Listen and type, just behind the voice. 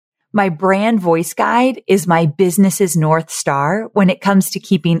My brand voice guide is my business's North Star when it comes to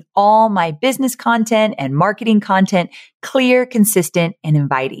keeping all my business content and marketing content clear, consistent, and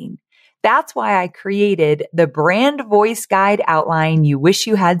inviting. That's why I created the Brand Voice Guide Outline You Wish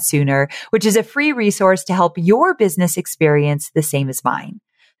You Had Sooner, which is a free resource to help your business experience the same as mine.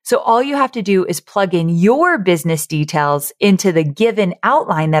 So all you have to do is plug in your business details into the given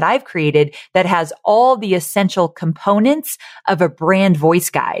outline that I've created that has all the essential components of a brand voice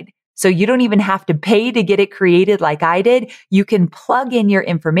guide. So you don't even have to pay to get it created like I did. You can plug in your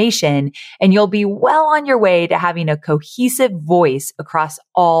information and you'll be well on your way to having a cohesive voice across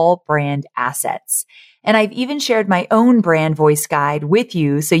all brand assets. And I've even shared my own brand voice guide with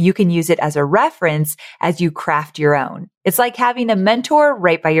you so you can use it as a reference as you craft your own. It's like having a mentor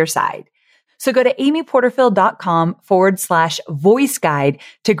right by your side. So go to amyporterfield.com/voice guide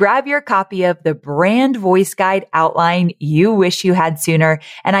to grab your copy of the Brand Voice Guide Outline You Wish You Had Sooner.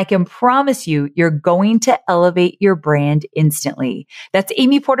 And I can promise you, you're going to elevate your brand instantly. That's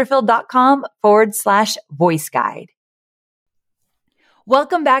amyporterfield.com/voice guide.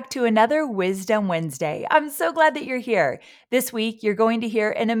 Welcome back to another Wisdom Wednesday. I'm so glad that you're here. This week, you're going to hear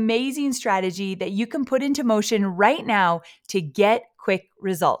an amazing strategy that you can put into motion right now to get quick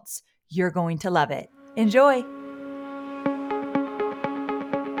results. You're going to love it. Enjoy.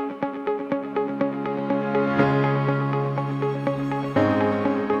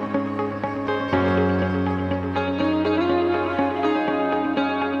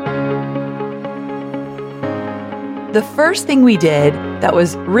 The first thing we did that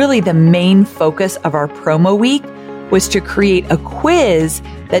was really the main focus of our promo week was to create a quiz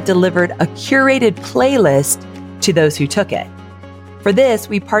that delivered a curated playlist to those who took it. For this,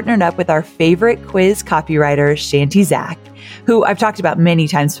 we partnered up with our favorite quiz copywriter, Shanti Zach, who I've talked about many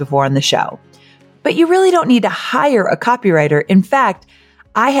times before on the show. But you really don't need to hire a copywriter. In fact,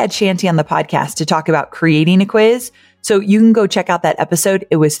 I had Shanti on the podcast to talk about creating a quiz. So you can go check out that episode.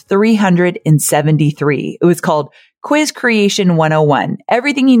 It was 373. It was called Quiz Creation 101,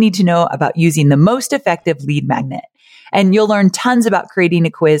 everything you need to know about using the most effective lead magnet. And you'll learn tons about creating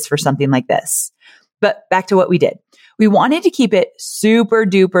a quiz for something like this. But back to what we did. We wanted to keep it super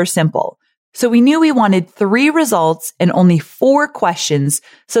duper simple. So we knew we wanted 3 results and only 4 questions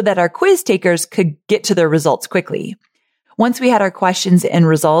so that our quiz takers could get to their results quickly. Once we had our questions and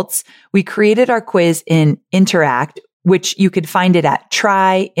results, we created our quiz in Interact, which you could find it at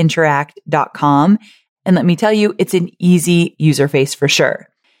tryinteract.com. And let me tell you, it's an easy user face for sure.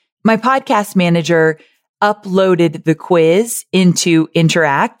 My podcast manager uploaded the quiz into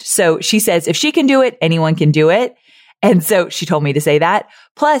Interact. So she says, if she can do it, anyone can do it. And so she told me to say that.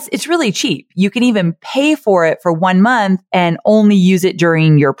 Plus, it's really cheap. You can even pay for it for 1 month and only use it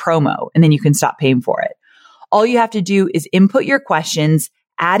during your promo. And then you can stop paying for it. All you have to do is input your questions,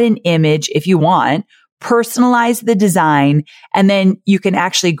 add an image if you want, personalize the design, and then you can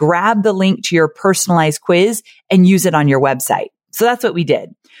actually grab the link to your personalized quiz and use it on your website. So that's what we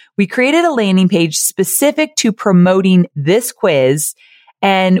did. We created a landing page specific to promoting this quiz,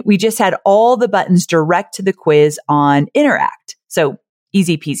 and we just had all the buttons direct to the quiz on Interact. So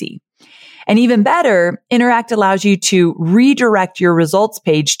easy peasy. And even better, Interact allows you to redirect your results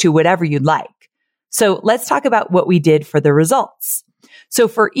page to whatever you'd like. So let's talk about what we did for the results. So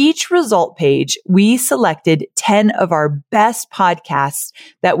for each result page, we selected 10 of our best podcasts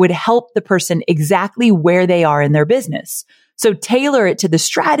that would help the person exactly where they are in their business. So tailor it to the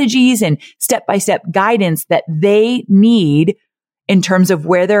strategies and step-by-step guidance that they need in terms of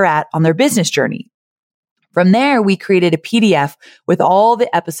where they're at on their business journey. From there, we created a PDF with all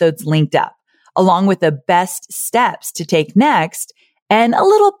the episodes linked up, along with the best steps to take next and a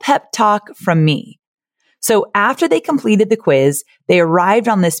little pep talk from me. So after they completed the quiz, they arrived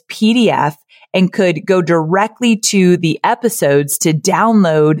on this PDF and could go directly to the episodes to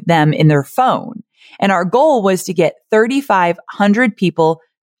download them in their phone. And our goal was to get 3,500 people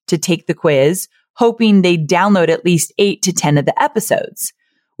to take the quiz, hoping they'd download at least 8 to 10 of the episodes.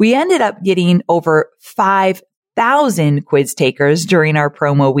 We ended up getting over 5,000 quiz takers during our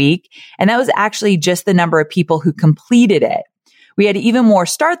promo week. And that was actually just the number of people who completed it. We had even more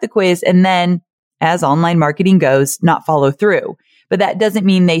start the quiz and then, as online marketing goes, not follow through. But that doesn't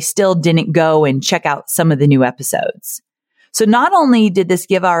mean they still didn't go and check out some of the new episodes. So not only did this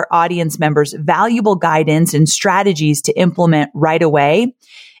give our audience members valuable guidance and strategies to implement right away,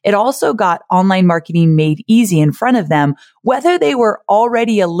 it also got online marketing made easy in front of them, whether they were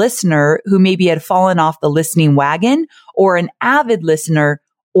already a listener who maybe had fallen off the listening wagon, or an avid listener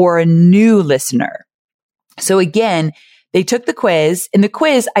or a new listener. So again, They took the quiz, and the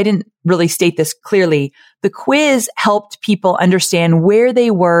quiz, I didn't really state this clearly. The quiz helped people understand where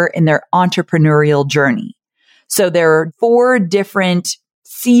they were in their entrepreneurial journey. So there are 4 different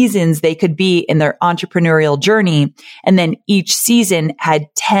seasons they could be in their entrepreneurial journey. And then each season had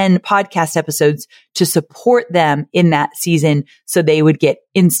 10 podcast episodes to support them in that season so they would get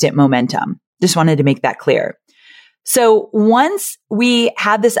instant momentum. Just wanted to make that clear. So once we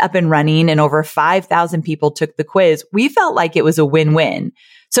had this up and running and over 5,000 people took the quiz, we felt like it was a win-win.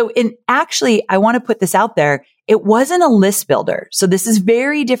 So actually, I want to put this out there. It wasn't a list builder. So this is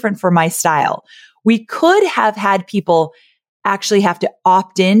very different for my style. We could have had people actually have to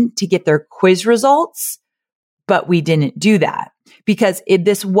opt in to get their quiz results, but we didn't do that because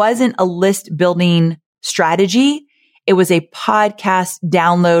this wasn't a list building strategy. It was a podcast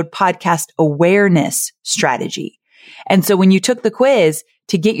download, podcast awareness strategy. And so when you took the quiz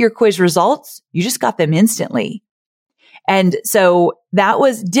to get your quiz results, you just got them instantly. And so that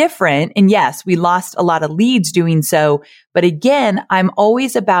was different. And yes, we lost a lot of leads doing so. But again, I'm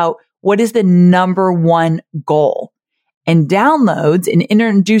always about what is the number one goal? And downloads and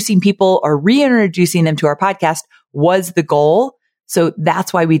introducing people or reintroducing them to our podcast was the goal. So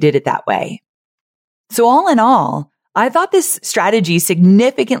that's why we did it that way. So all in all, I thought this strategy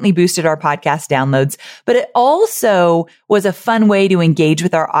significantly boosted our podcast downloads, but it also was a fun way to engage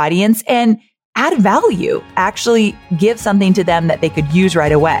with our audience and add value, actually give something to them that they could use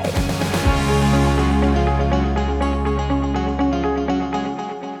right away.